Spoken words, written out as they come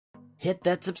hit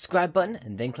that subscribe button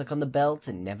and then click on the bell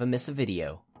to never miss a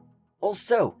video.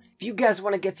 Also, if you guys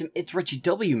want to get some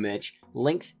ItsRitchieW merch,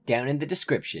 links down in the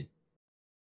description.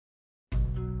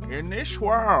 In this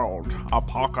world,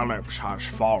 apocalypse has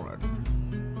fallen.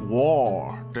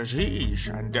 War, disease,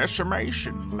 and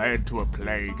decimation led to a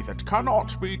plague that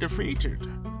cannot be defeated.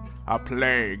 A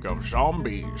plague of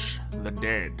zombies, the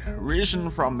dead,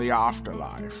 risen from the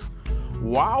afterlife.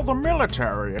 While the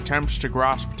military attempts to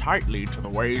grasp tightly to the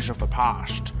ways of the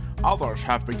past, others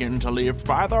have begun to live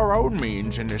by their own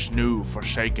means in this new,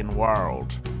 forsaken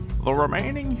world. The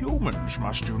remaining humans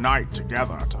must unite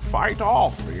together to fight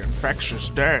off the infectious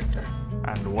dead,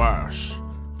 and worse,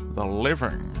 the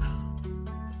living.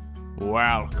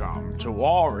 Welcome to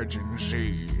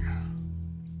OriginZ.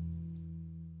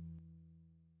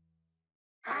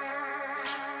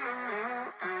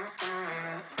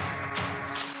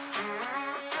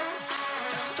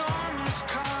 The storm is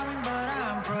coming, but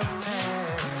I'm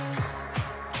prepared.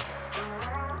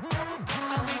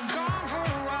 I'll be gone for a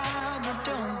while, but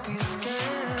don't be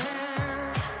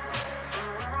scared.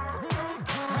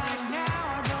 Right now,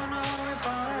 I don't know if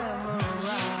I'll ever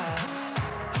arrive.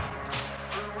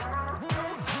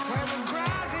 Where the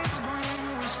grass is green,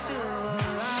 we're still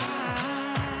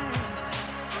alive.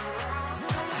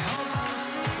 I hope I'll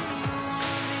see you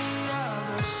on the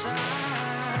other side.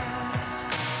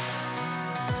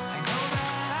 I know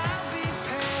that I'll be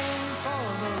paying for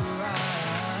the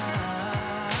ride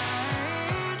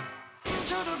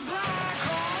into the black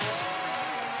hole.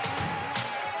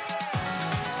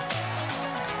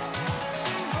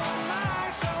 Sing for my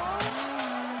soul.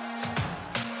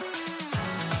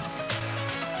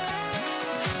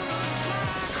 Through the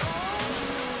black hole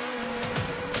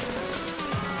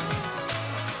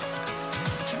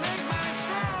to make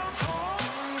myself whole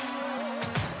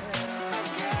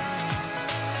again.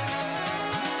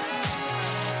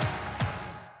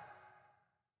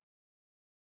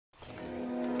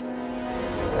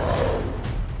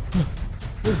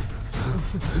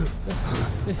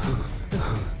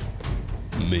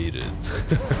 Made it.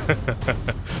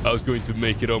 I was going to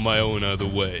make it on my own either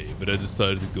way, but I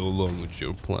decided to go along with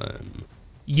your plan.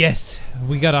 Yes,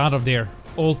 we got out of there.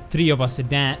 All three of us at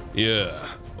that. Yeah,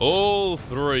 all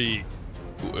three.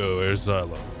 Where's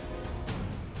Silo?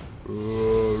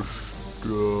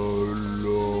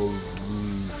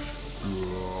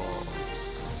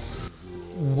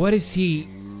 What is he?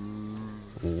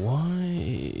 Why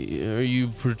are you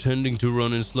pretending to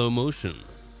run in slow motion?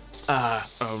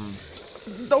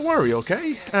 Don't worry,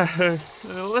 okay?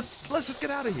 Let's just get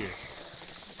out of here.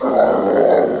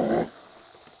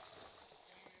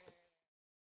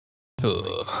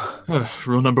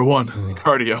 Rule number one,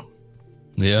 cardio.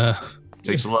 Yeah,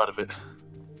 Takes a lot of it.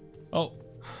 Oh,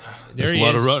 there's there a he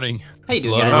lot is. of running. How you There's a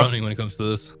doing, lot of guys? running when it comes to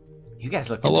this. You guys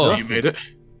look Hello. exhausted. You made it.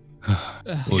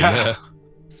 Well, yeah.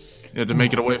 You had to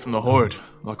make it away from the horde.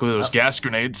 Luckily, those gas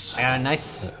grenades.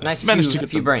 Nice Managed to few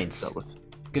get them brains. dealt with.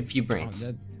 Good few Oh, brains.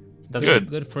 that- They'll Good.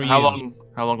 Good for How you.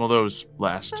 long will those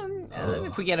last?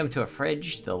 If we get them to a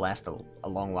fridge, they'll last a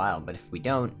long while. But if we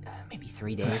don't, maybe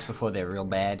 3 days before they're real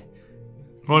bad.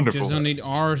 Wonderful. Just don't need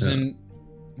ours and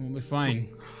we'll be fine.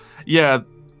 Yeah,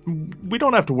 we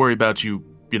don't have to worry about you,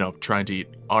 trying to eat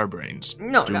our brains,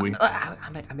 No, do no. we?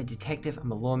 I'm a detective.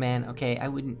 I'm a lawman. Okay, I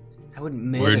wouldn't We're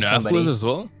murder an somebody. athlete as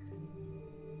well?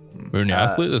 We're an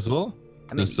athlete as well?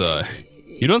 I mean,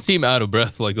 You don't seem out of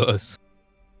breath like us.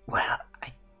 Well,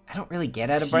 I don't really get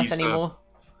out of breath He's a- anymore.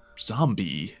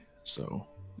 Zombie, so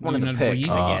One of You're the not perks,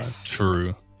 breathing? I guess.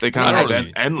 True. they kind of I have don't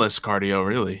really- endless cardio,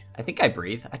 really. I think I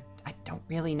breathe. I don't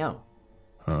really know.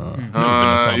 You've been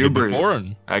a zombie you breathe. before,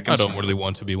 and I I can don't smell really it.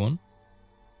 want to be one.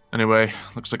 Anyway,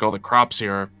 looks like all the crops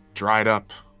here are dried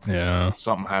up. Yeah.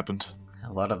 Something happened.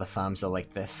 A lot of the farms are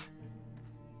like this.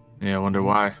 Yeah, I wonder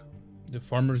why. The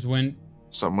farmers went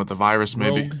Something with the virus,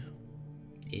 maybe. rogue.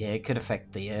 Yeah, it could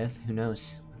affect the earth. Who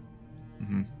knows?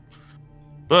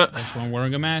 But That's why I'm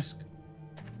wearing a mask.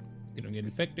 You don't get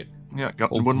infected. yeah,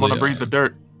 wouldn't want to breathe the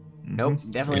dirt. Nope,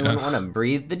 definitely Yeah. wouldn't want to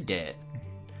breathe the dirt.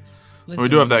 We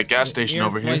do have that gas the station air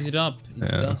over here. flies it up.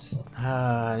 It's Yeah. dust.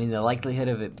 I mean, the likelihood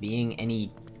of it being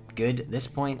any good at this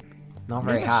point, not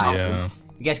very Yeah, high. Yeah.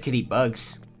 You guys could eat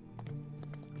bugs.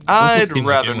 I'd Doesn't seem like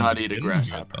rather anyone not eat a didn't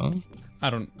grasshopper. have that. I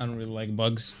don't really like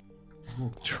bugs.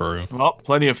 True. Well,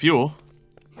 plenty of fuel.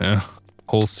 Yeah.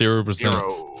 Whole 0%.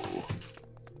 0.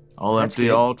 All That's empty,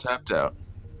 good. all tapped out.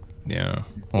 Yeah.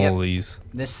 All Yep. these.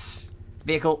 This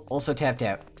vehicle also tapped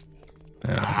out.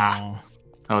 Yeah. Ah,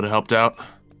 that would have helped out.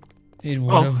 It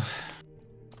Well, would have.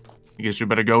 I guess we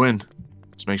better go in.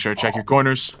 Just make sure to check your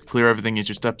corners, clear everything as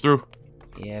you step through.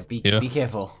 Yeah, be Yeah. be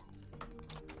careful.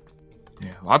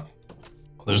 Yeah, a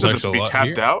There's Should this actually be a lot tapped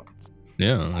here. out?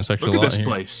 Yeah, there's actually Look a at lot this here.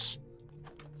 place.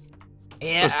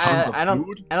 Yeah, Says tons of I don't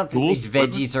food, think tools, these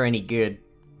equipment. veggies are any good.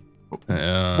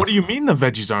 Yeah. What do you mean the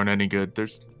veggies aren't any good?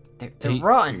 There's They're They-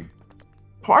 rotten.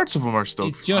 parts of them are still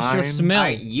It's just your fine. smell.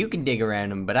 Alright, you can dig around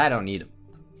them, but I don't need them.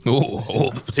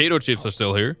 Oh, the potato chips are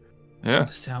still here. Yeah,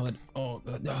 The salad. Oh,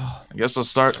 God. Oh. I guess I'll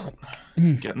start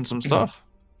getting some stuff.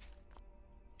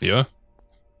 Yeah.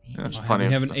 Yeah, there's I plenty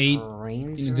of haven't stuff. ate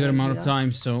Brains in a are good amount of good.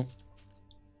 time, so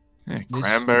Yeah, this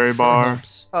cranberry sure bar.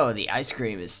 helps. Oh, the ice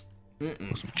cream is.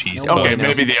 Some cheese. No, Okay, no.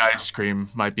 maybe the ice cream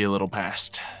might be a little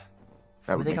past.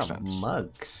 That Oh, would they make got sense.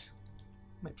 mugs.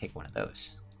 Might take one of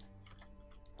those.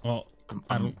 Well,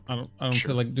 I don't sure.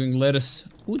 feel like doing lettuce.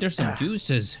 Ooh, there's some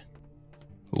juices.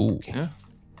 Ooh, Yeah.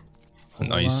 a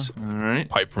nice All right.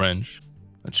 pipe wrench.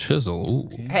 A chisel.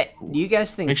 Ooh. Okay. Hey, do you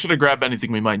guys think Make sure to grab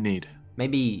anything we might need.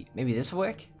 maybe this will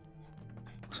work?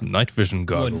 Some night vision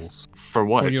goggles. For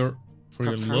what? For your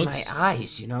For looks. my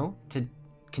eyes, you know, to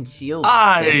conceal. this.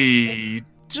 I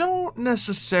don't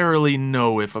necessarily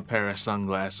know if a pair of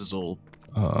sunglasses will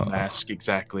mask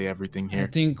exactly everything I here.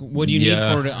 think what you Yeah.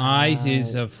 need for the eyes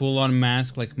is a full-on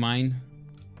mask like mine.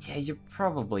 Yeah, you're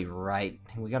probably right.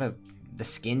 We gotta the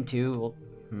skin too. Well,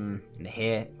 and the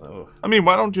hair. Oh, I mean,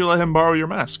 why don't you let him borrow your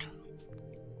mask?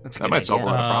 that's a That good might solve a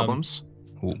idea. lot of Um, problems.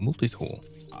 Ooh, multi-tool.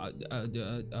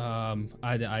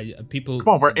 People.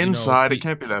 Come on, we're you know, inside. we- It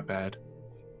can't be that bad.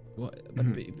 What,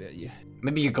 Mhm. yeah.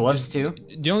 Maybe your gloves too.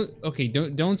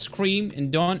 Don't scream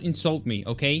and don't insult me,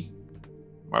 okay?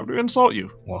 Why would we insult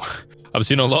you? Well, I've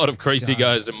seen a lot of crazy God.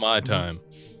 guys in my time.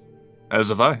 As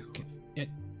have I.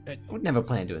 I would never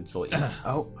plan to insult you.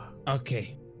 Oh,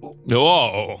 Okay,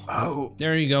 Oh, oh.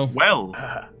 there you go. Well,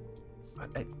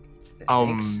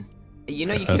 Thanks. You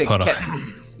know you I could have thought kept.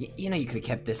 You know you could have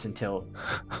kept this until.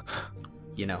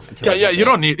 You know until. I yeah, get you there.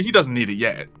 don't need. He doesn't need it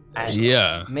yet.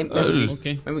 yeah. Maybe,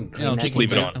 Okay. maybe we can clean Yeah, I'll that take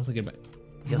leave it thing on. too. I'll take it back.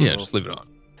 Feels a Yeah, little- just leave it on.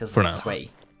 feels a for little now.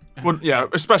 sweaty. Well, yeah,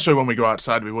 especially when we go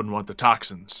outside, we wouldn't want the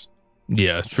toxins.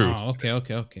 Yeah, true. Oh,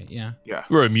 okay. Yeah. Yeah.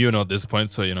 We're immune at this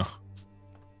point, so you know.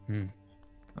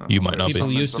 You might not be. People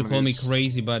some- used to some of call me these-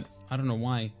 crazy, but I don't know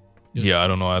why. Just Yeah, I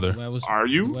don't know either. the way I was, Are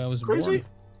you the way I was crazy? born.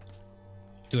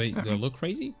 Do I look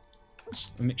crazy?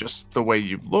 I mean, Just the way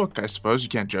you look, I suppose. You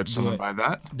can't judge someone I- by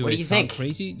that. do What I do you sound think?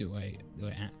 crazy? Do I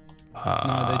act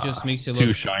Ah, that just makes you too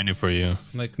look- shiny for you.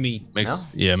 like me? Makes No?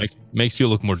 yeah, makes you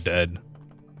look more dead.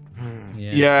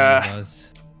 Yeah. Yeah. it kinda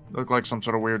does. Look like some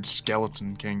sort of weird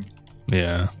skeleton king.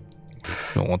 Yeah.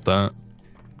 Don't want that.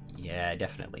 Yeah,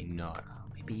 definitely not.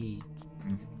 Maybe.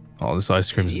 Oh, this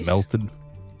ice cream is Please? melted.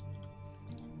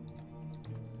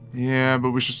 Yeah,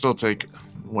 but we should still take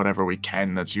whatever we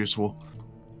can that's useful.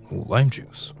 Ooh, lime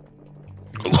juice.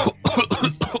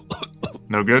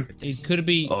 No good? It could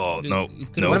be. Oh, no,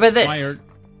 It could no. be What about this? expired.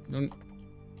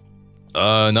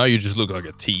 Don't- Now you just look like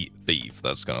a thief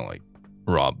that's gonna like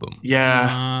rob them.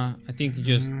 Yeah. I think you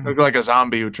just. Look like a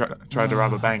zombie who tried to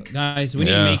rob a bank. Guys, we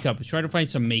need Yeah. makeup. Try to find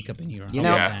some makeup in here. You How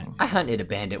know, about Yeah. that? I hunted a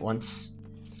bandit once.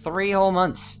 3 whole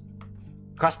months.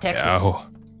 Across Texas. Yeah, oh,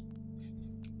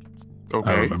 I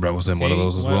Okay. remember I was in one of Okay,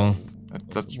 those as well- well.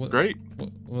 That's What- great.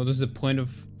 What is the point of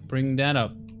bringing that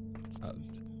up?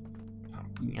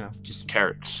 You know, just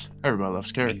Carrots. Everybody loves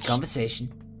make carrots. conversation.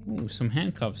 Ooh, some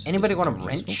handcuffs. Anybody This want a would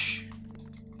be useful. wrench? Should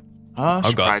I've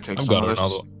probably got take I've some got of this.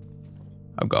 another.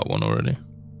 I've got one already.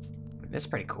 That's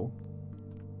pretty cool.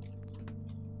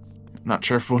 Not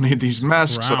sure if we'll need these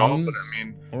masks at all, but Crowns I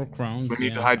mean, Or crowns. we need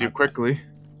yeah. to hide you quickly.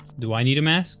 Do I need a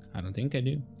mask? I don't think I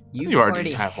do. You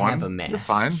already have one. a mask. You're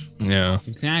fine. Yeah.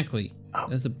 Exactly. Oh.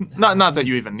 That's the. Not that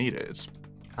you even need it. It's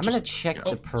I'm gonna Just- check yeah. the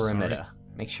Oh, perimeter.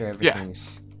 Make sure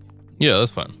everything's. Yeah,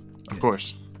 that's fine. of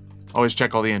course. Always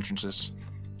check all the entrances.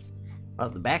 Well,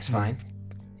 the back's fine.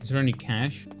 Is there any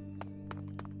cash?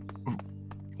 Well,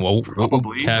 what would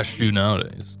Probably. cash do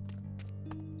nowadays?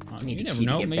 I need You a never key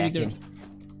to know. get Maybe back there.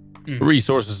 in.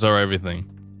 Resources are everything.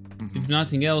 If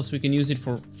nothing else, we can use it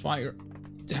for fire.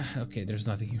 Okay, there's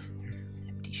nothing here.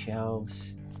 Empty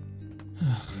shelves.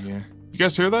 Yeah. You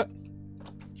guys hear that?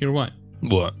 Here, what?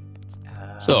 What?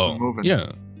 So, Something moving.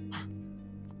 yeah.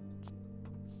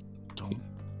 Don't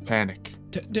panic.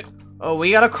 Oh,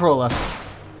 we got a crawler.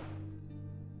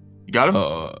 You got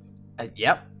him?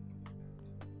 Yep.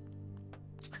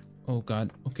 Oh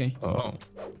God. Okay. Oh.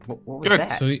 What was Good.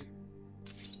 that? So,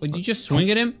 would you just swing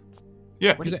at him?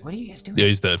 Yeah. What are you guys doing? Yeah,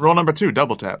 he's dead. Rule number 2,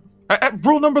 double tap.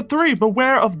 Rule number 3,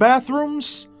 beware of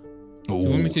bathrooms. Do you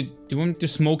want me to? Do you want me to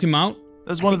smoke him out?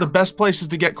 That's one of the best places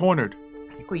to get cornered.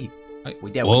 I think we I-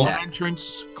 dealt Well- with that.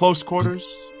 Entrance, close quarters.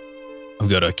 I've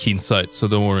got a keen sight, so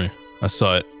don't worry. I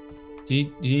saw it. Do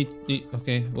you need?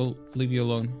 Okay, we'll leave you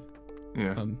alone.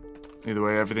 Yeah. Either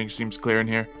way, everything seems clear in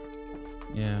here.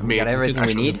 Yeah. I mean, got everything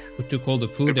we need? We took all the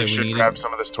food Maybe that we we should needed. grab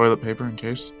some of this toilet paper in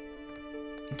case.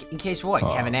 In case what? You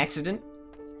have an accident?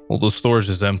 Well, the storage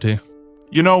is empty.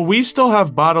 You know, we still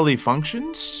have bodily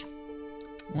functions.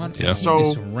 What Yeah. is So-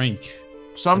 this wrench?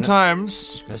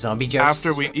 Sometimes, No zombie jokes?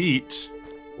 after we eat,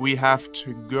 we have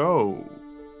to go.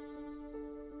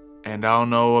 And I don't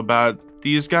know about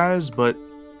these guys, but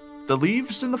the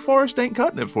leaves in the forest ain't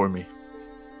cutting it for me.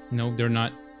 No, they're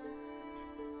not.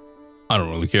 I don't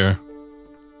really care.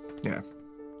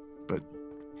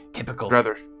 Typical.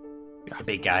 Rather The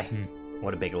big guy.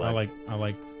 What a big lug. I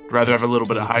like. rather have a little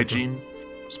bit of Toilet paper. hygiene,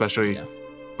 especially Yeah.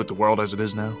 with the world as it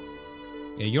is now.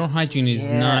 Yeah, your hygiene is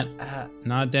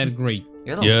not that great.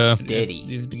 You're a little Yeah. dirty.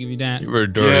 You have to give you that. You're very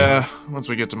dirty. Yeah, once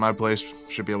we get to my place,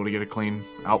 should be able to get a clean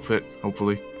outfit,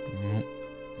 hopefully. No.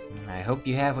 I hope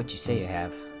you have what you say you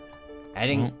have. I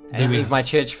didn't. Well, I didn't we- leave my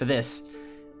church for this.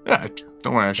 Yeah,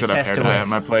 don't worry, I should This have has hair to dye work. at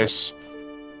my place.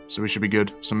 So we should be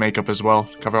good. Some makeup as well,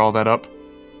 cover all that up.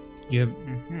 You have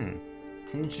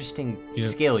It's an interesting Yeah.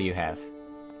 skill you have.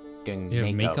 Doing you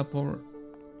have makeup. makeup or?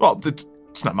 Well,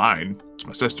 it's not mine, it's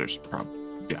my sister's problem.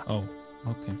 Oh,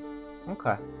 okay.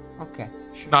 Okay.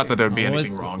 Sure. Not that there'd be Well,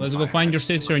 anything let's, wrong. Let's if go I find had- your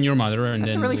sister and your mother, and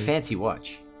That's then a really we- fancy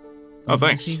watch. Oh,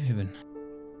 thanks. fancy heaven.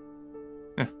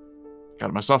 Got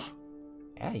it myself.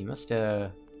 Yeah, you must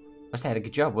have had a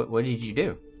good job. What did you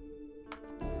do?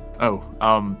 Oh,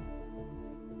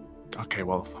 okay,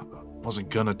 well, I wasn't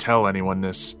gonna tell anyone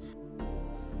this,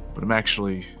 but I'm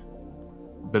actually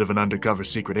a bit of an undercover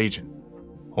secret agent.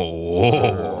 Oh.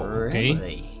 okay.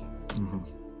 Really? Mhm.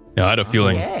 Yeah, I had a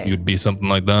feeling Okay. you'd be something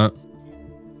like that.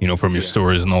 You know, from your Yeah.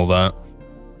 stories and all that.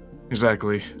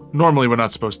 Exactly. Normally, we're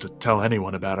not supposed to tell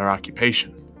anyone about our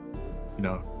occupation. You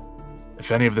know,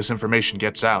 if any of this information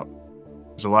gets out,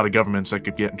 there's a lot of governments that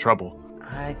could get in trouble.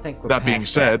 I think we're That being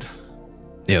past said,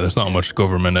 Yeah, there's not much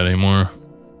government anymore.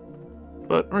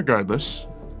 but regardless,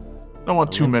 don't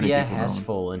want too many Olympia people has knowing.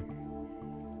 fallen.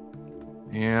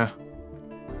 Yeah,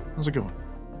 that was a good one.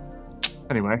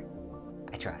 Anyway,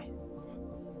 I try.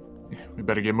 yeah, we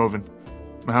better get moving.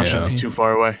 My house Yeah. shouldn't be too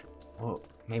far away. Well,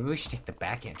 maybe we should take the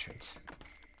back entrance.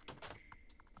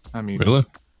 I mean, Really? it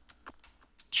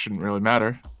shouldn't really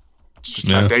matter. It's just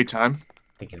Yeah. about daytime.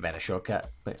 Thinking about a shortcut,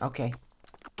 but okay.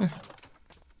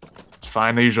 It's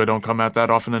fine. They usually don't come out that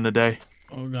often in a day.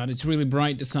 Oh god, it's really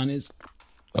bright. The sun is.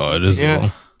 Oh, it is. Yeah.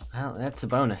 Well. Well, that's a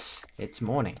bonus. It's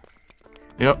morning.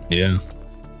 Yep. Yeah.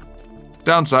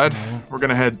 Downside, Oh. we're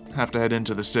gonna have to head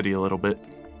into the city a little bit.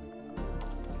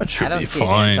 That should I don't be see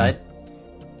fine. a downside.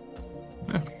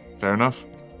 Fair enough.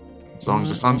 As long as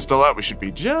the sun's still out, we should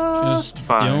be just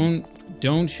fine.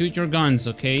 Don't shoot your guns,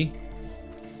 okay?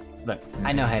 Look,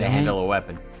 I know how to Don't- handle a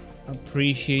weapon.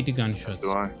 Appreciate the As gunshots.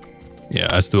 do I. Yeah,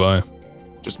 as do I.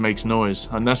 Just makes noise,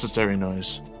 unnecessary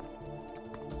noise.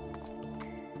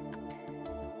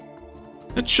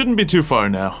 It shouldn't be too far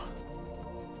now.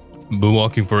 Been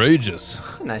walking for ages.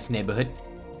 It's a nice neighborhood.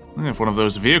 If one of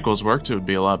those vehicles worked, it would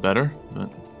be a lot better.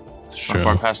 But Sure. not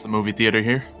far past the movie theater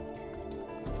here.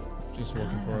 Just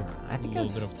walking for I think a little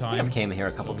I've, bit of I think time. I've came here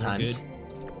a couple so we're times. good.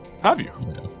 Have you?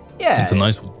 Yeah, It's a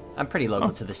nice one. I'm pretty local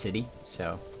Oh. to the city,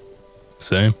 so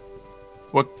Same.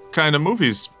 What kind of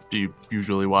movies do you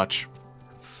usually watch?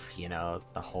 you know,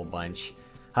 the whole bunch.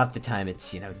 Half the time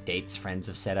it's, dates friends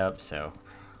have set up, so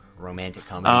romantic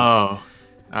comedies. Oh,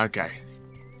 okay.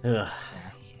 Ugh.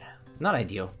 Yeah. Not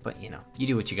ideal, but you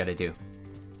do what you gotta do.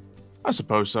 I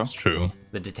suppose so. It's true.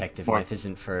 The detective Or- life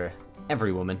isn't for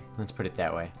every woman, let's put it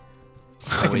that way.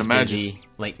 can Always imagine. busy,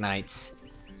 late nights.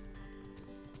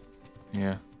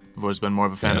 Yeah. I've always been more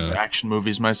of a fan of Yeah. action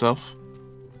movies myself.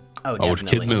 Oh, I watch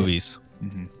definitely. kid movies.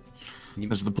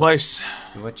 This is the place.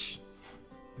 Which,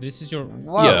 This is your.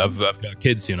 whoa, Yeah, I've got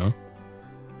kids, you know.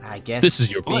 I guess This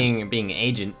is your being an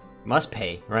agent must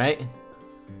pay, right?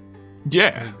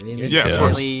 Yeah. Yeah, of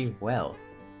course. Really well.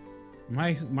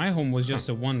 My home was just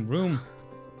a one room.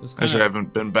 It was Actually, I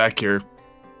haven't been back here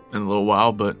in a little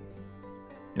while, but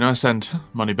I send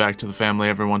money back to the family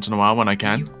every once in a while when I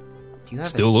can. Do you have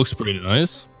Still looks pretty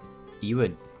nice. You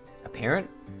a parent?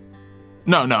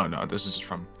 No. This is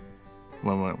from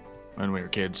when we were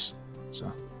kids.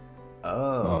 So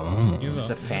Oh, You is this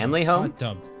have a family home? hot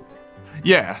tub.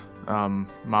 yeah,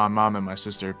 mom and my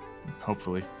sister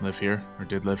hopefully live here or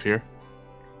did live here.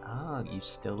 Oh, you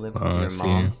still live with I your see.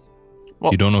 mom?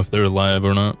 Well- You don't know if they're alive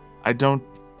or not. I don't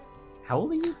How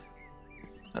old are you?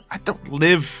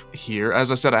 live here.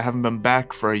 As I said, I haven't been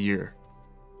back for a year.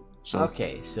 So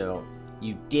Okay, so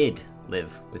you did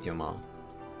live with your mom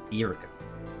a year ago.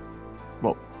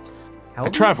 well, How I old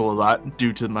are travel a lot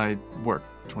due to my work.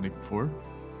 24.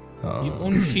 You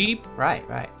own sheep? you?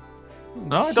 Right.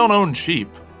 No, I don't own sheep.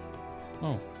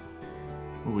 Oh.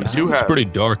 We It's do have. pretty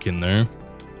dark in there.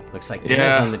 Looks like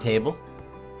dinner's on the table.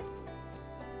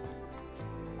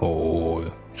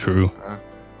 Oh, true.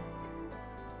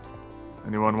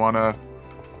 Anyone wanna?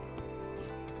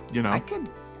 You know. I could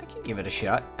give it a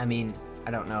shot. I mean,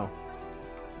 I don't know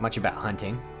much about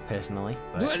hunting personally,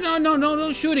 but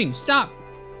No shooting. Stop.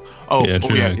 Oh, yeah,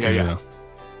 true. yeah.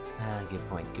 good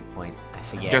point. I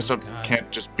forget. Guess I can't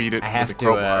just beat it I with have a to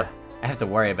crowbar. I have to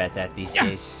worry about that these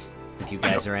days with you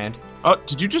guys around.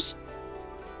 Did you just?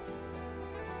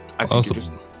 I think Also, you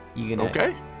just. You gonna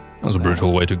Okay. that was a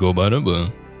brutal way to go about it,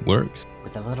 but works.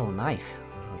 with a little knife?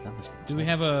 Oh, that was Do we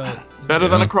have a? Better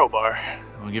than Yeah. a crowbar.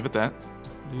 I'll give it that.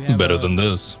 Do we have Better a- than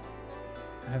this.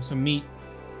 I have some meat.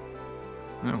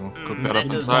 Yeah, we'll cook that up It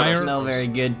does inside. not Fire. smell very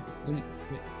good.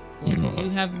 You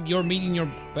have your meat in your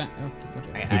back.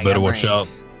 I You better got watch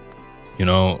brains. out. You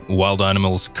know, wild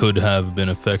animals could have been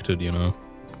affected, you know.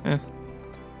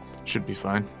 Should be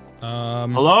fine. Hello?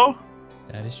 Hello?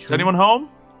 That is true. Is anyone home?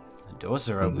 The doors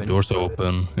are The open. doors are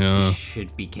open. You Yeah.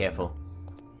 should be careful.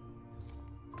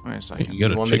 Wait a second. You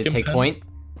got a Want me to chicken take pen? point?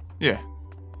 Yeah.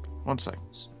 One sec.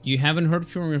 You haven't heard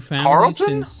from your family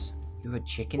Carlton? since. You a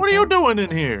chicken? What are you pen? doing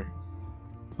in here?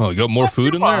 Oh, you got more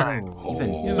food in there? fine. Oh,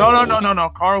 even No.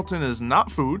 Carlton is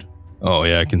not food. Oh,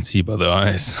 yeah, I can see by the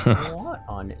eyes. It What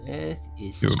on earth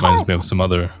is? reminds me of some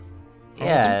other.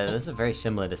 Yeah, this is very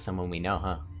similar to someone we know,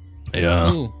 huh?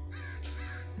 Yeah. Ooh,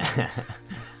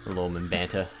 Lawman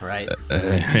banter, right?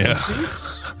 Yeah.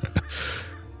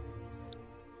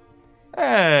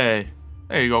 Hey.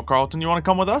 There you go, Carlton. You want to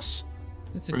come with us?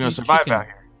 that's a We're gonna good survive chicken. out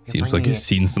here. Seems like bringing he's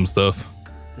seen some stuff.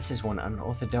 This is one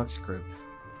unorthodox group.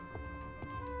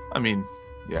 I mean,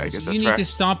 yeah, I guess you that's need fair. to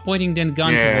stop pointing that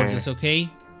gun Yeah. towards us, okay?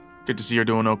 Good to see you're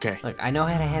doing okay. Look, I know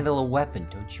how to handle a weapon.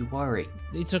 Don't you worry.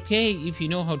 It's okay if you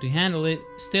know how to handle it.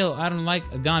 Still, I don't like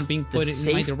a gun being The put in my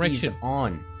safety's direction.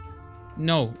 on.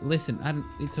 No, listen,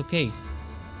 it's okay.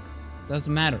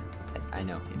 Doesn't matter. I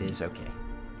know it is okay.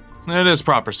 It is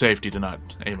proper safety to not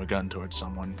aim a gun towards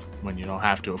someone when you don't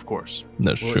have to, of course.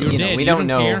 That's Well, true. You're you know, dead, we you don't don't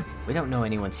know. care? We don't know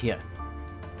anyone's here.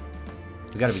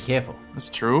 We gotta be careful. That's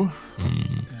true.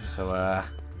 So,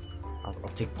 I'll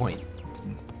take point.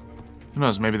 Who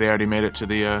knows? Maybe they already made it to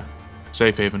the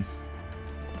safe haven.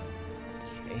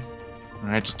 Okay. All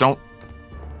right, just don't,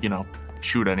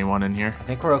 shoot anyone in here. I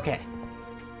think we're okay.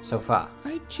 So far.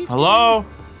 Hi, chicken. Hello?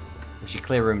 We should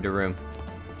clear room to room.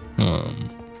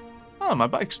 Oh, my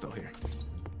bike's still here.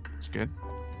 That's good.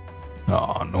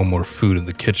 Oh, no more food in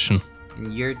the kitchen.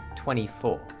 And you're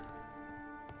 24.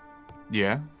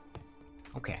 Yeah.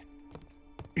 Okay.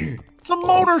 It's a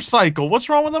motorcycle. What's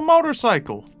wrong with a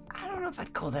motorcycle? I don't know if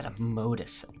I'd call that a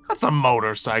motorcycle. That's a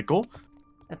motorcycle.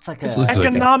 That's like This a. looks like a-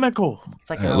 Economical. It's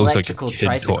like it an looks like a electrical kid toy.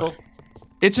 tricycle.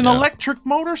 It's an Yeah. electric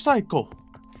motorcycle.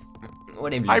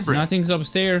 Whatever. Hybrid. Nothing's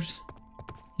upstairs.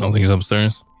 Nothing's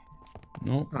upstairs.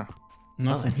 No. Huh.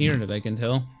 Nothing here that I can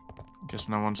tell. Guess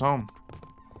no one's home.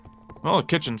 Well, the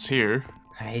kitchen's here.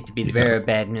 I hate to be the bearer of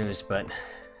bad news, but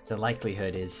the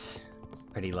likelihood is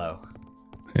pretty low.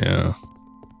 Yeah.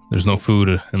 There's no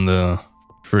food in the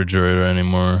refrigerator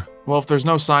anymore. Well, if there's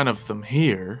no sign of them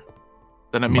here,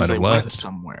 then it means Might they have went left.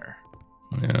 somewhere.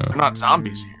 Yeah. They're not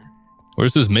zombies here.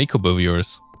 Where's this makeup of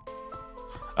yours?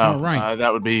 Oh, right.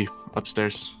 that would be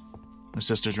upstairs. My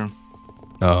sister's room.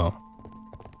 Oh.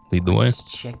 Lead the way. Let's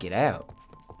check it out.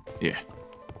 Yeah.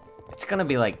 It's gonna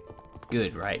be like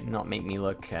good, right? Not make me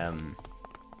look I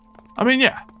mean,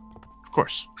 yeah. Of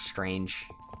course. strange.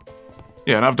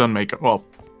 Yeah, and I've done makeup. Well,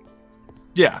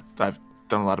 yeah, I've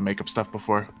done a lot of makeup stuff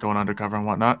before, going undercover and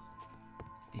whatnot.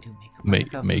 They do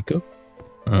makeup. Makeup?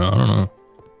 I don't know.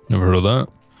 Never heard of that.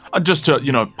 Just to,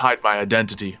 hide my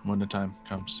identity when the time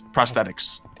comes.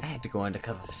 Prosthetics. I had to go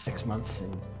undercover for 6 months,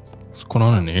 and What's going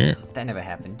on in here? that never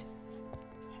happened.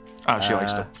 She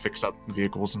likes to Uh, fix up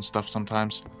vehicles and stuff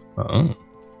sometimes. Oh.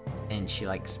 And she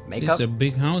likes This makeup. is a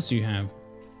big house you have.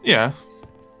 Yeah.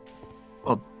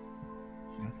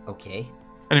 Okay.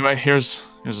 Anyway, here's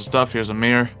the stuff. Here's a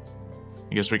mirror.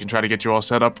 I guess we can try to get you all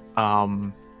set up.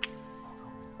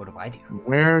 What do I do?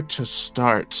 Where to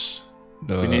start?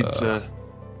 We need to.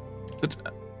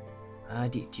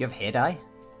 Do you have hair dye?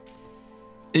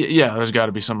 Yeah, there's got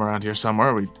to be some around here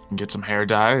somewhere. We can get some hair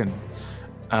dye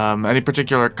and any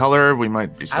particular color. We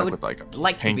might be I stuck would with like a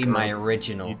like to be pink my or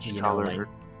original, peach you know, color. like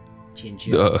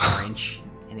ginger, orange,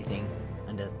 anything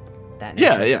under that.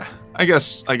 Yeah, nature. yeah. I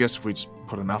guess if we just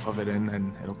put enough of it in,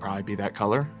 then it'll probably be that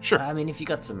color. Sure. I mean, if you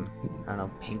got some, I don't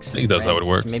know, pinks. I think that's how it reds,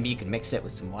 works. Maybe you could mix it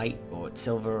with some white or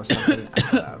silver or something. I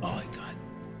don't know. Oh my god.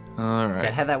 All Is that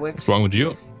right. how that works? What's wrong with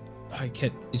you? I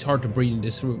can't. It's hard to breathe in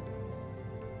this room.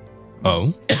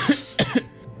 Oh.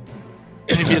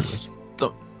 Maybe it's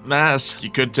the mask.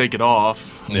 You could take it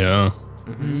off. Yeah.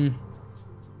 Mm.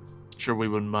 Sure, we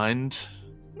wouldn't mind.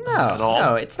 No, At all?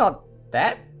 no, it's not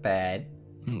that bad.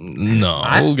 No.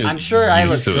 I'm sure I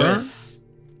look used to it. worse.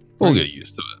 We'll get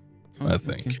used to it. I Oh,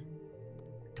 think. okay.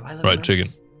 Do I look Right, worse? chicken.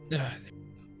 Do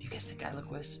you guys think I look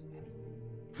worse?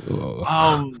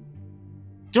 Oh.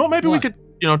 You know, maybe we What?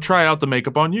 could, try out the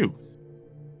makeup on you.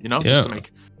 Just Yeah. to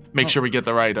make Oh. sure we get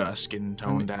the right skin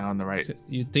tone down, the right.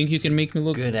 You think you can make me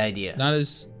look Good idea. not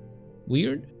as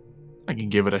weird? I can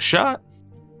give it a shot.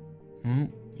 Oh,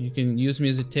 you can use me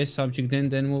as a test subject.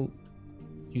 Then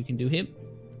you can do him.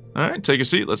 All right, take a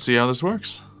seat. Let's see how this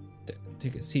works.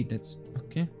 Take a seat. That's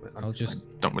okay. I'll just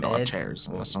We don't have Bed. chairs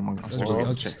unless someone can I'll afford just, a I'll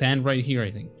chair. just stand right here.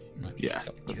 I think. Nice. Yeah.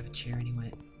 Do you have a chair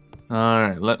anyway? All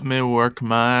right, let me work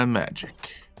my magic.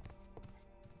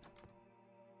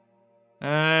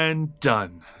 And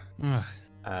done. Ah,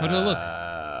 how do I look?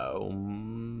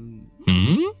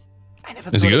 Hmm? I never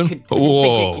Is thought it good? it could,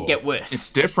 Whoa. it could get worse.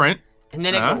 It's different. And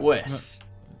then it Huh? got worse.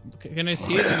 Can I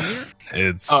see it in here?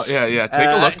 It's. Oh yeah. Take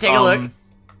a look. Take a look.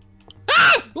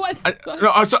 Ah! What?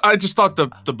 I just thought the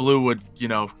blue would,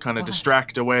 kind of Why?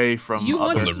 distract away from You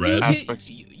other wanted to the do red aspects.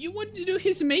 you wanted to do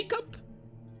his makeup?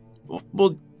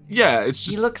 Well, yeah, it's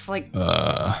He just looks like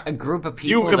a group of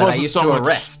You- people it that I wasn't used so to much-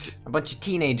 arrest. A bunch of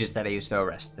teenagers that I used to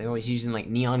arrest. They're always using like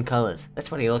neon colors.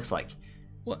 That's what he looks like.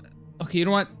 What? Okay, you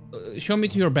know what? Show me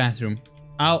to your bathroom.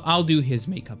 I'll do his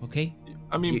makeup. Okay.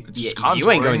 I mean, You, it's just you ain't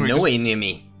contouring. going We nowhere near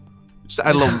me. Just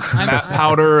add a little I'm- matte I-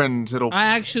 powder and it'll. I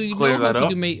actually Clear know how that to up.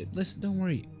 do make. Listen, don't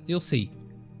worry. You'll see.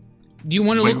 Do you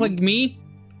want to Wait, look like me?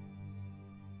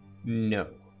 No.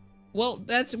 Well,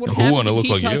 that's what Who happens wanna if look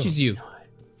he like you? touches you.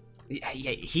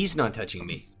 Yeah, he's not touching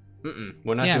me.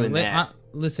 We're not Yeah, doing that.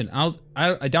 listen,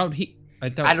 I doubt he. I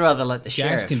doubt. I'd rather let the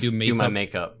Jax sheriff can do my makeup.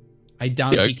 makeup. I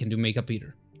doubt Yeah, he can do makeup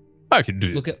either. I could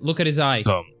do Look at his eye.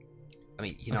 some. I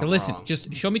mean, you know, Okay, listen,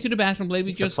 just show me to the bathroom, baby.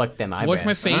 just to Just pluck them wash eyebrows.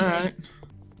 my face. All right.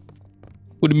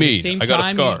 What do you At the mean? same I got a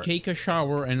time, scar. you take a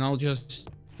shower, and I'll just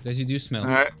because you do smell. All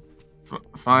right. I'll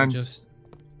Fine. just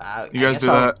You guys guess do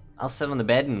I'll, that. I'll sit on the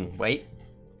bed and wait.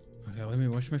 okay. Let me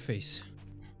wash my face.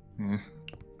 Yeah.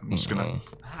 I'm just gonna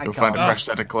I go find a can't- fresh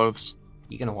set of clothes.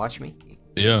 You gonna watch me?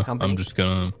 Yeah, Company? I'm just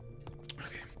gonna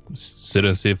sit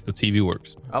and see if the TV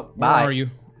works. Oh, Where bye. are you,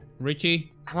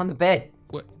 Richie? I'm on the bed.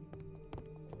 What?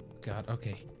 God.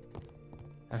 Okay.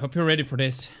 I hope you're ready for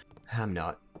this. I'm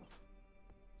not.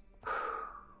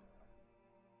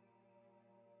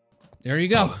 There you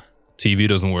go. TV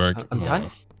doesn't work. I'm done.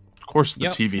 Of course, the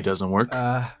Yep. TV doesn't work.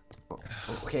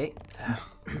 Okay.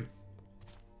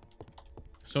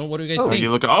 So what do you guys Oh, Oh, think?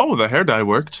 you look. Oh, the hair dye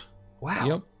worked. Wow.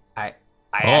 Yep.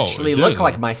 I Oh, actually it look did.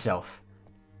 like myself.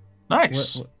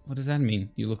 Nice. What does that mean?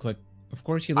 You look like. Of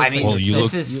course you look. I mean, like Well, you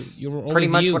this look- is you were pretty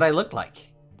always much you. what I look like.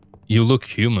 You look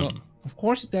human. Well, of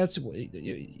course, that's.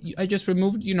 I just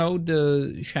removed,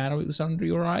 the shadows under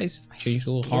your eyes. My Changed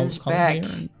a little skin's color back. here.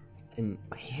 And And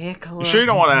my hair color. You sure you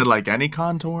don't want to add like any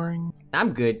contouring?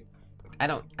 I'm good. I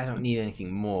don't need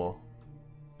anything more.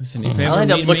 listen, if I I'll ever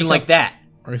end up need looking like makeup, that.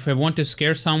 or if I want to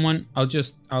scare someone, I'll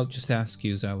just ask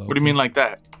you, Zalo. What do you mean like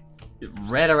that?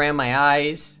 Red around my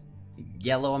eyes,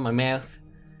 yellow on my mouth.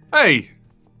 Hey,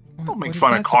 don't make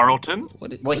fun of Carlton.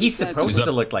 Well, he's supposed that-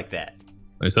 to look like that.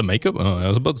 Is that makeup? Oh, I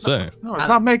was about to say. No, it's I'm-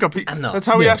 not makeup. I'm not. That's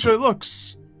how he Yeah. actually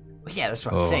looks. Well, yeah, that's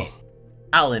what I'm Oh. saying.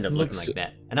 I'll end up looking Looks- like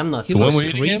that, and I'm not. He So when looks we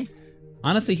eating creep. him?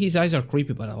 Honestly, his eyes are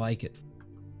creepy, but I like it.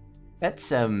 That's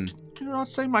Can you not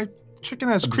say my chicken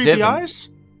has creepy Observant. eyes?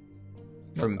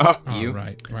 from Oh. you.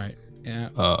 Right. Yeah.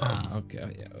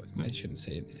 Okay. Yeah. I shouldn't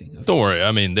say anything. Okay. Don't worry.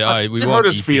 I mean, the eye. We It won't hurt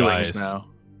his eat the feelings eyes. now.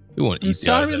 We won't eat I'm the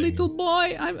sorry, eyes. anymore. little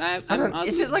boy. I don't. I'm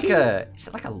Is it like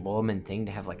ugly. a lawman thing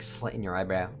to have like a slit in your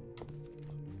eyebrow?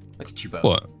 Look at you both.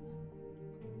 What?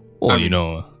 Well, I mean-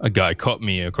 a guy cut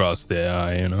me across the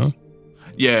eye.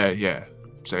 Yeah.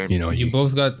 Same. You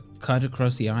both got cut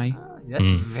across the eye. That's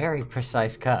a Mm. very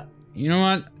precise cut. You know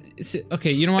what?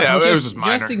 Okay. You know what? Yeah, I'll it was just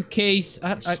just minor. in case.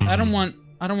 I don't want.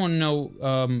 I don't want no.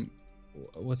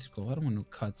 What's it called? I don't want no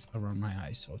cuts around my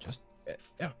eyes. So I'll just.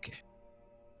 Okay.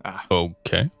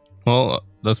 Okay. Well,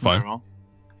 that's fine.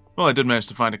 Well, I did manage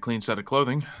to find a clean set of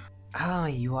clothing. Oh,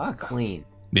 you are clean.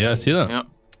 Yeah, I see that. Yep.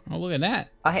 Oh, look at that.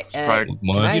 Oh, hey, probably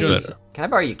much better. can I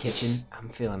borrow your kitchen? I'm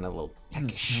feeling a little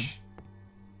peckish.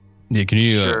 Yeah, can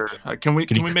you? Sure. Can we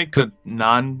can you make cook- the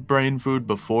non-brain food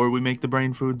before we make the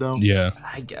brain food though? Yeah.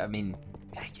 I mean,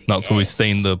 Not so we guess.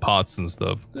 stain the pots and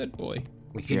stuff. Good boy.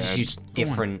 We could Yeah, just use it's-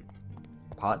 different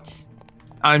pots.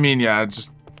 I mean, yeah, it's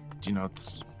just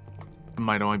this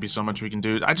might only be so much we can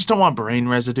do. I just don't want brain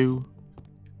residue.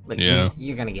 Look, Yeah.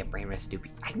 you're gonna get brain residue.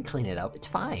 I can clean it up. It's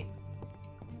fine.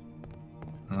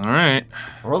 Alright.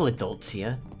 We're all adults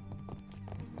here.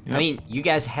 Yep. I mean, you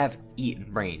guys have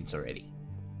eaten brains already.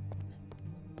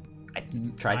 I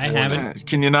tried to I warn haven't. you.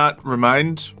 Can you not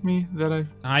remind me that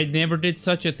I never did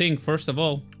such a thing, first of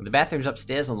all. The bathroom's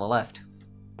upstairs on the left.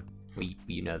 Well,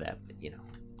 you know that, but you know.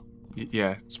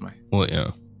 Yeah, it's my Well,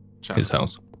 yeah. child. His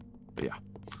house. But yeah.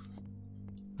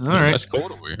 Yeah, Alright. That's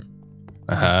cold over here.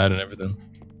 A hat and everything.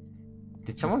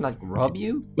 Did someone like rob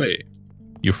you? Wait.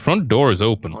 Your front door is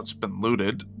open. Well, it's been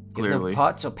looted, You have clearly. no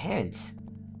pots or pans.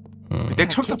 They What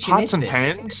took the kitchen pots is and this?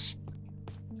 pans?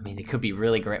 I mean, they could be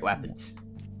really great weapons.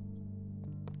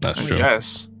 That's true.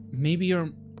 Yes. Maybe your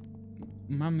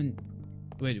mom and...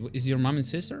 Wait, is your mom and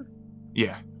sister?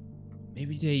 Yeah.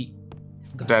 Maybe they...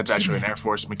 got Dad's actually an kidnapped. Air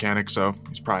Force mechanic, so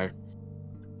he's probably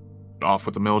off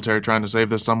with the military trying to save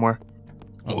this somewhere.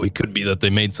 Oh, it could be that they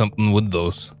made something with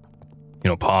those. You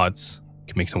know, pots.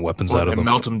 Can make some weapons Or out they of them.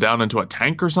 melt them down into a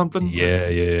tank or something?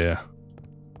 Yeah.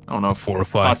 I don't know if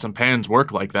Fortify. pots and pans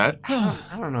work like that.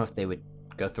 I don't know if they would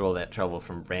go through all that trouble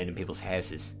from random people's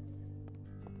houses.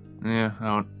 Yeah, I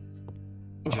don't...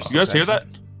 Interesting You guys hear question.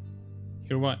 that?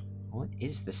 Hear what? What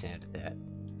is the sound of that?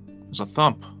 There's a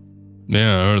thump.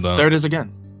 Yeah, I heard that. There it is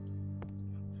again.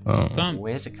 Oh. Thumb.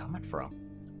 Where's it coming from?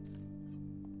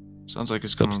 Sounds like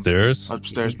it's It's coming upstairs. You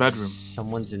upstairs think bedroom.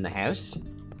 Someone's in the house?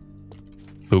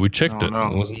 But we checked Oh, it. no.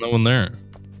 There wasn't no one there.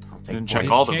 I'll take Didn't point. check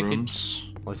all the Check it. rooms.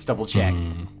 Let's double check.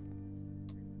 Hmm.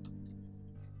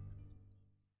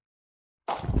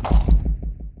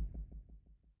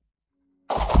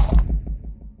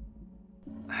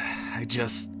 I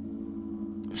just...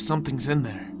 If something's in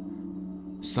there,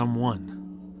 someone,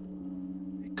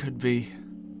 it could be...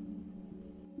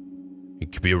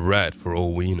 It could be a rat for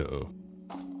all we know.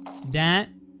 That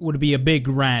would be a big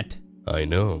rat. I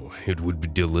know. It would be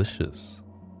delicious.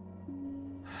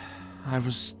 I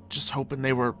was just hoping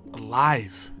they were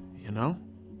alive, you know?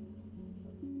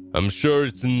 I'm sure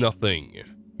it's nothing.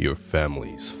 Your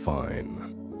family's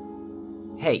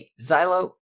fine. Hey,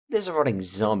 Xylo, there's a rotting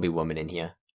zombie woman in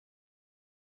here.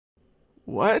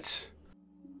 What?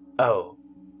 Oh,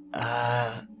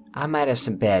 I might have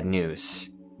some bad news.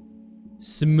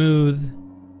 Smooth.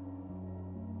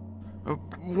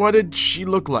 What did she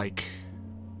look like?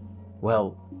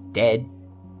 Well, dead.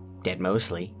 Dead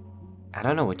mostly. I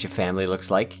don't know what your family looks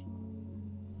like.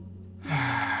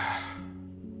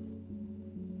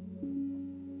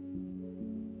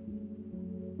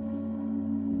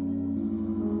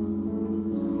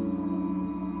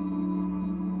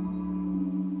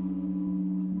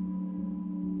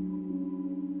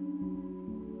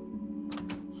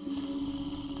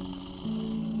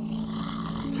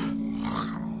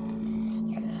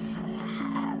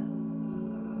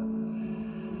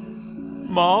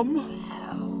 Mom?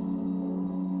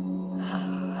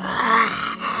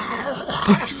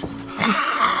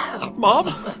 Mom?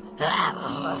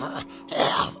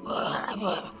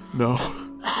 No.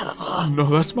 No,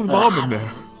 that's my mom in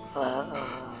there.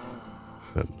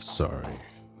 I'm sorry.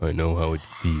 I know how it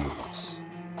feels.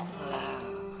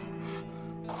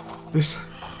 This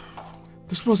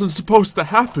wasn't supposed to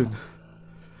happen.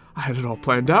 I had it all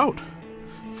planned out.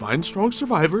 Find strong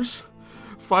survivors,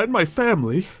 find my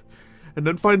family, and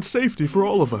then find safety for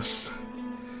all of us.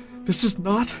 This is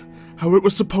not how it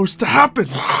was supposed to happen.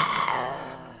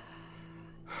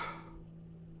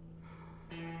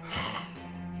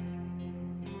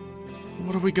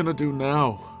 What are we gonna do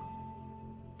now?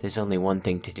 There's only one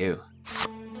thing to do.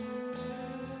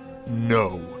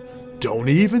 No, don't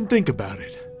even think about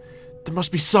it. There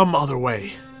must be some other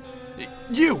way.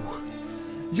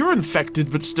 You're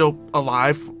infected but still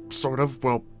alive, sort of,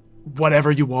 well,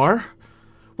 whatever you are.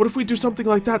 What if we do something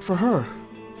like that for her?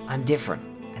 I'm different.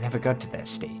 I never got to that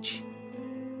stage.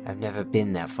 I've never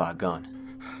been that far gone.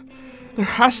 There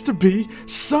has to be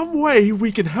some way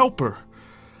we can help her.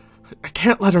 I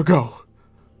can't let her go.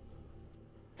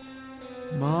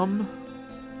 Mom?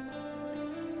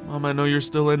 Mom, I know you're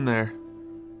still in there.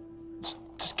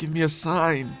 Just give me a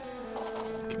sign.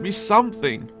 Give me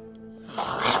something.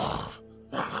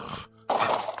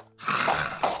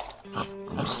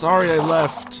 I'm sorry I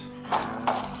left.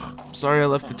 I'm sorry I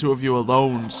left the two of you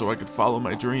alone so I could follow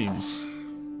my dreams.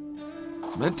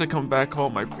 I meant to come back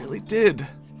home, I really did.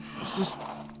 I was just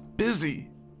busy.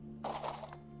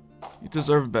 You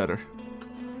deserve better.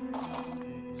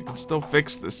 I can still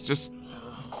fix this, just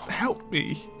help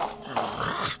me.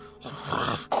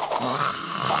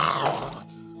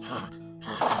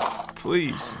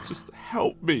 Please, just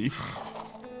help me.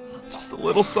 Just a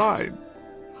little sign.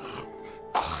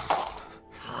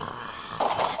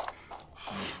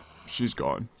 She's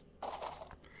gone.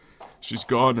 She's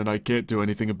gone and I can't do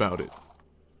anything about it.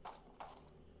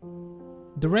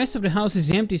 The rest of the house is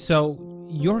empty, so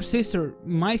your sister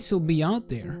might still be out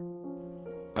there.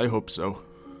 I hope so.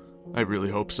 I really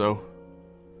hope so.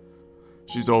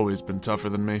 She's always been tougher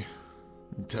than me.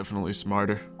 Definitely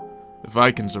smarter. If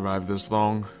I can survive this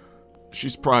long,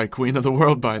 she's probably queen of the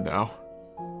world by now.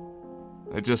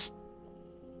 I just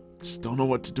don't know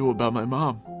what to do about my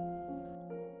mom.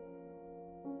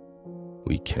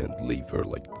 We can't leave her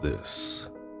like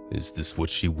this. Is this what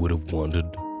she would have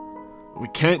wanted? We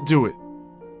can't do it.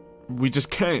 We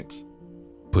just can't.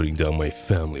 Putting down my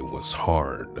family was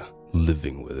hard.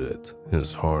 Living with it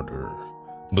is harder.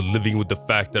 But living with the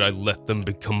fact that I let them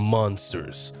become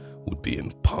monsters would be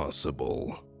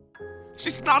impossible.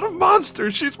 She's not a monster.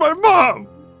 She's my mom.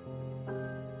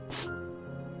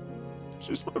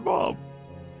 She's my mom.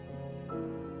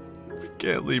 We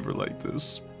can't leave her like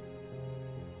this.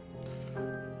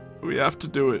 We have to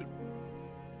do it.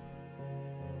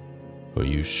 Are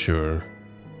you sure?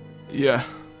 Yeah.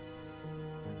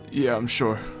 Yeah, I'm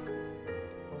sure.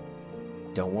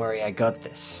 Don't worry, I got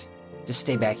this. Just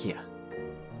stay back here.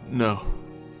 No.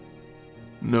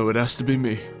 No, it has to be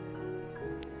me.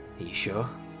 Are you sure?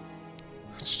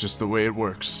 It's just the way it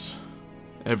works.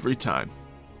 Every time.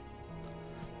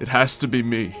 It has to be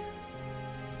me.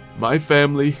 My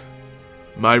family,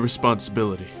 my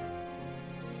responsibility.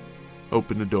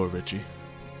 Open the door, Richie.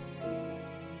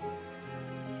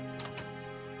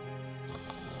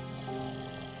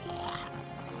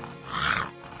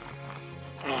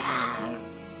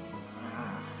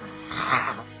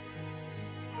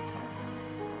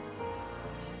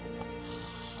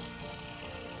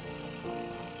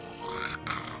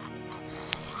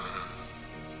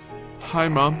 Hi,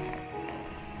 Mom.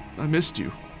 I missed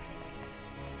you.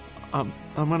 I'm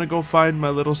gonna go find my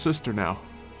little sister now.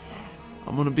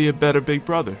 I'm gonna be a better big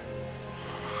brother.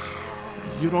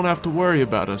 You don't have to worry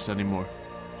about us anymore.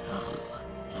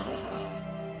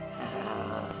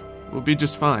 We'll be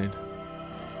just fine.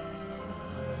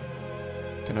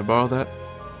 Can I borrow that?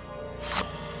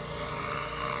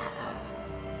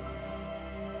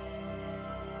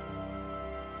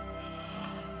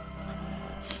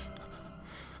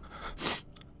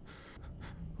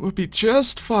 We'll be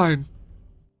just fine.